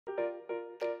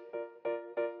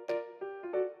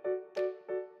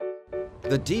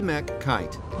The DMEK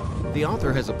Kite. The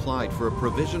author has applied for a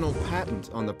provisional patent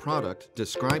on the product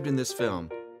described in this film.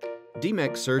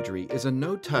 DMEK surgery is a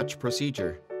no-touch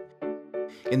procedure.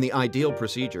 In the ideal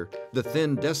procedure, the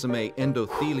thin Descemet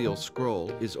endothelial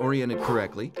scroll is oriented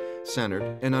correctly,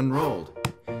 centered, and unrolled.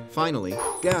 Finally,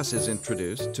 gas is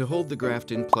introduced to hold the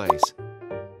graft in place.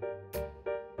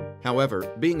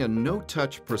 However, being a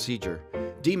no-touch procedure,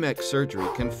 DMEK surgery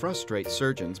can frustrate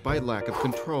surgeons by lack of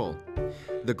control.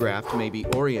 The graft may be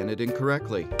oriented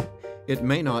incorrectly. It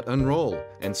may not unroll,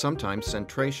 and sometimes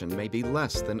centration may be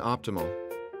less than optimal.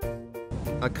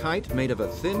 A kite made of a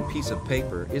thin piece of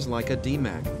paper is like a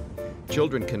DMEK.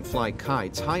 Children can fly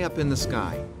kites high up in the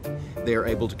sky. They are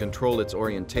able to control its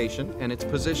orientation and its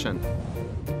position.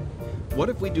 What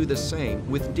if we do the same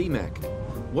with DMEK?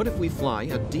 What if we fly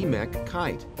a DMEK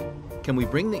kite? Can we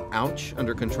bring the ouch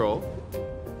under control?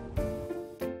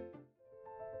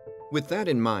 With that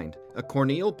in mind, a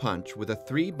corneal punch with a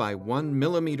 3 by 1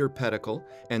 millimeter pedicle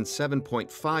and 7.5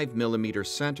 mm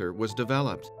center was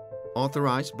developed.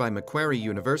 Authorized by Macquarie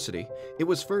University, it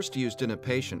was first used in a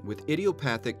patient with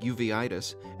idiopathic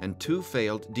uveitis and 2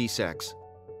 failed DSEKs.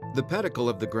 The pedicle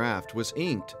of the graft was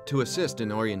inked to assist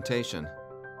in orientation.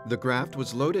 The graft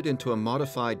was loaded into a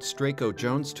modified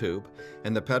Straco-Jones tube,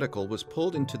 and the pedicle was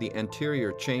pulled into the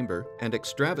anterior chamber and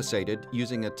extravasated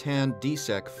using a tan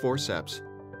DSEK forceps.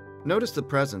 Notice the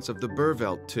presence of the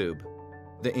Burvelt tube.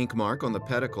 The ink mark on the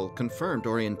pedicle confirmed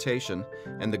orientation,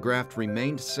 and the graft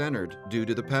remained centered due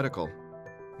to the pedicle.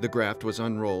 The graft was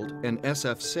unrolled, and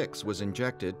SF6 was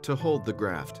injected to hold the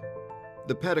graft.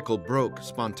 The pedicle broke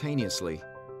spontaneously.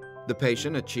 The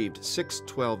patient achieved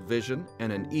 6/12 vision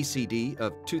and an ECD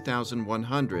of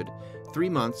 2,100 3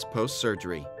 months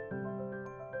post-surgery.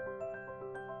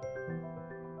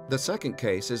 The second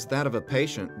case is that of a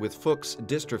patient with Fuchs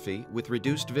dystrophy with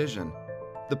reduced vision.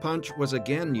 The punch was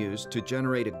again used to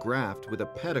generate a graft with a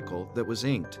pedicle that was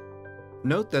inked.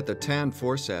 Note that the tan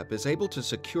forceps is able to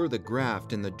secure the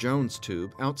graft in the Jones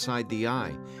tube outside the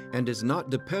eye and is not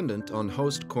dependent on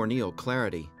host corneal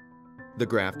clarity. The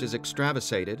graft is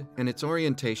extravasated and its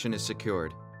orientation is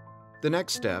secured. The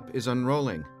next step is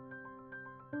unrolling.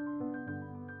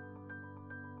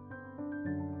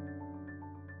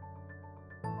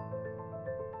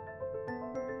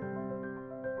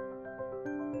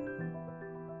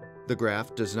 The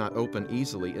graft does not open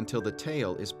easily until the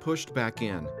tail is pushed back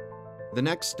in. The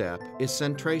next step is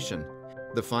centration.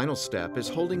 The final step is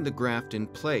holding the graft in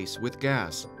place with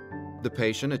gas. The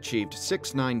patient achieved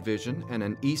 6/9 vision and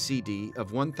an ECD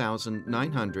of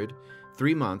 1,900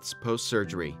 3 months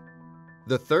post-surgery.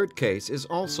 The third case is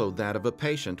also that of a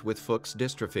patient with Fuchs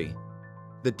dystrophy.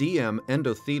 The DM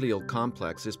endothelial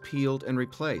complex is peeled and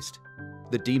replaced.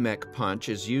 The DMEK punch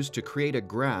is used to create a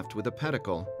graft with a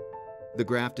pedicle. The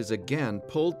graft is again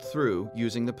pulled through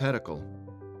using the pedicle.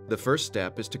 The first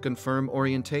step is to confirm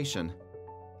orientation.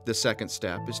 The second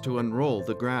step is to unroll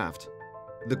the graft.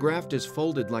 The graft is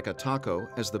folded like a taco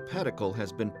as the pedicle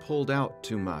has been pulled out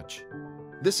too much.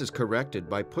 This is corrected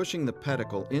by pushing the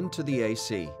pedicle into the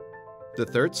AC. The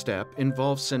third step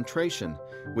involves centration,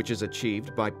 which is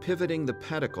achieved by pivoting the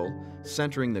pedicle,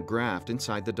 centering the graft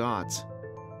inside the dots.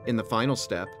 In the final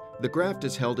step, the graft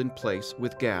is held in place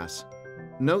with gas.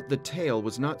 Note the tail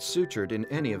was not sutured in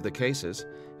any of the cases,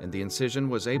 and the incision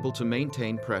was able to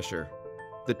maintain pressure.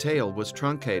 The tail was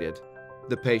truncated.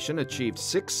 The patient achieved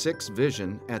 6/6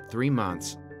 vision at 3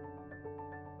 months.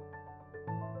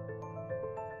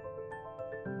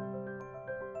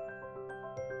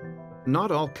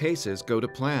 Not all cases go to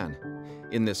plan.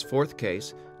 In this fourth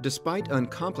case, despite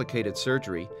uncomplicated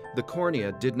surgery, the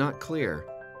cornea did not clear.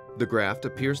 The graft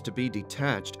appears to be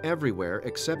detached everywhere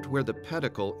except where the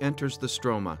pedicle enters the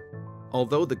stroma.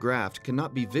 Although the graft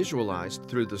cannot be visualized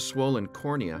through the swollen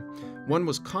cornea, one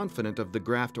was confident of the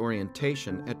graft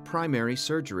orientation at primary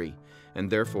surgery, and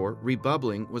therefore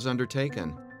rebubbling was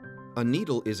undertaken. A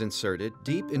needle is inserted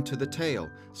deep into the tail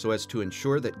so as to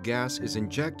ensure that gas is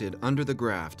injected under the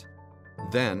graft.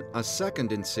 Then, a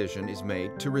second incision is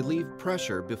made to relieve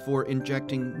pressure before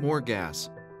injecting more gas.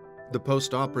 The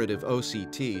postoperative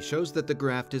OCT shows that the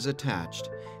graft is attached,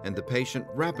 and the patient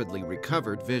rapidly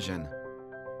recovered vision.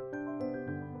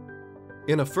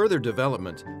 In a further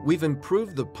development, we've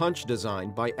improved the punch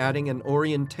design by adding an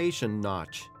orientation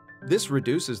notch. This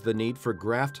reduces the need for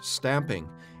graft stamping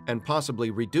and possibly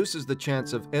reduces the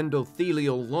chance of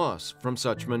endothelial loss from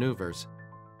such maneuvers.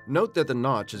 Note that the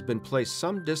notch has been placed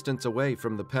some distance away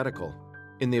from the pedicle.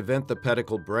 In the event the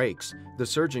pedicle breaks, the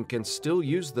surgeon can still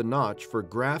use the notch for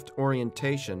graft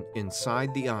orientation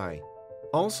inside the eye.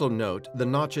 Also note the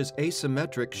notch's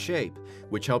asymmetric shape,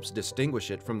 which helps distinguish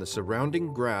it from the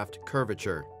surrounding graft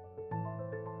curvature.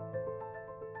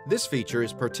 This feature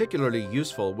is particularly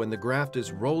useful when the graft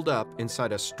is rolled up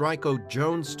inside a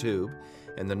Stryko-Jones tube,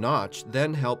 and the notch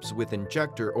then helps with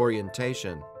injector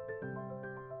orientation.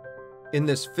 In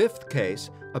this fifth case,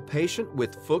 a patient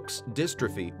with Fuchs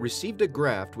dystrophy received a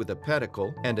graft with a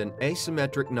pedicle and an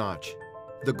asymmetric notch.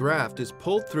 The graft is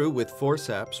pulled through with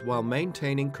forceps while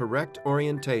maintaining correct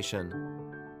orientation.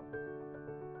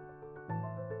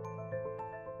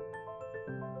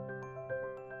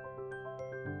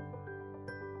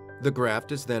 The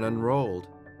graft is then unrolled.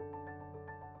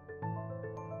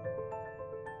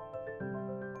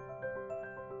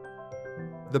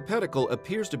 The pedicle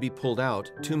appears to be pulled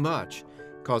out too much,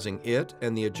 causing it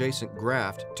and the adjacent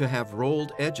graft to have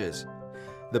rolled edges.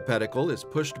 The pedicle is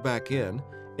pushed back in,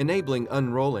 enabling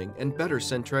unrolling and better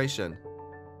centration.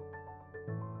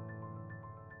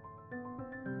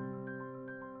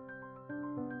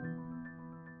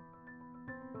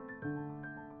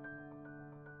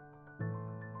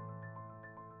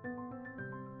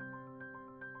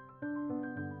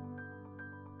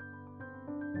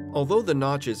 Although the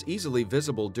notch is easily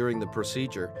visible during the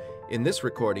procedure, in this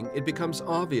recording it becomes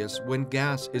obvious when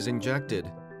gas is injected.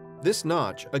 This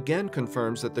notch again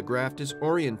confirms that the graft is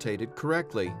orientated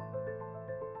correctly.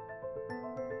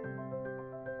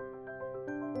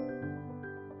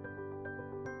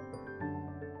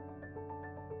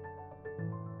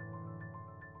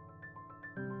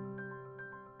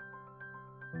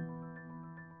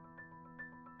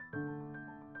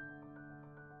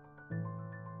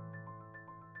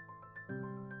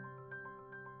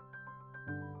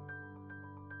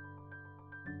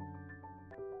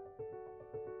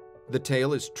 The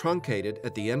tail is truncated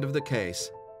at the end of the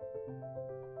case.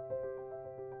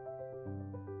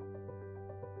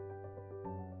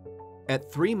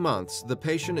 At 3 months, the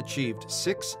patient achieved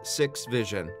 6/6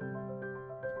 vision.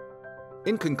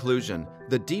 In conclusion,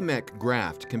 the DMEK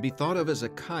graft can be thought of as a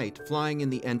kite flying in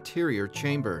the anterior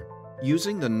chamber.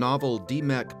 Using the novel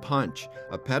DMEK punch,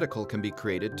 a pedicle can be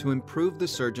created to improve the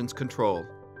surgeon's control.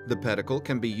 The pedicle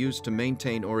can be used to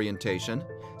maintain orientation,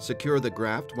 secure the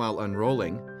graft while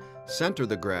unrolling, center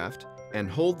the graft, and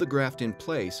hold the graft in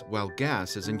place while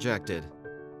gas is injected.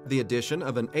 The addition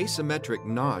of an asymmetric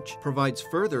notch provides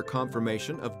further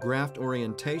confirmation of graft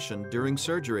orientation during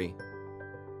surgery.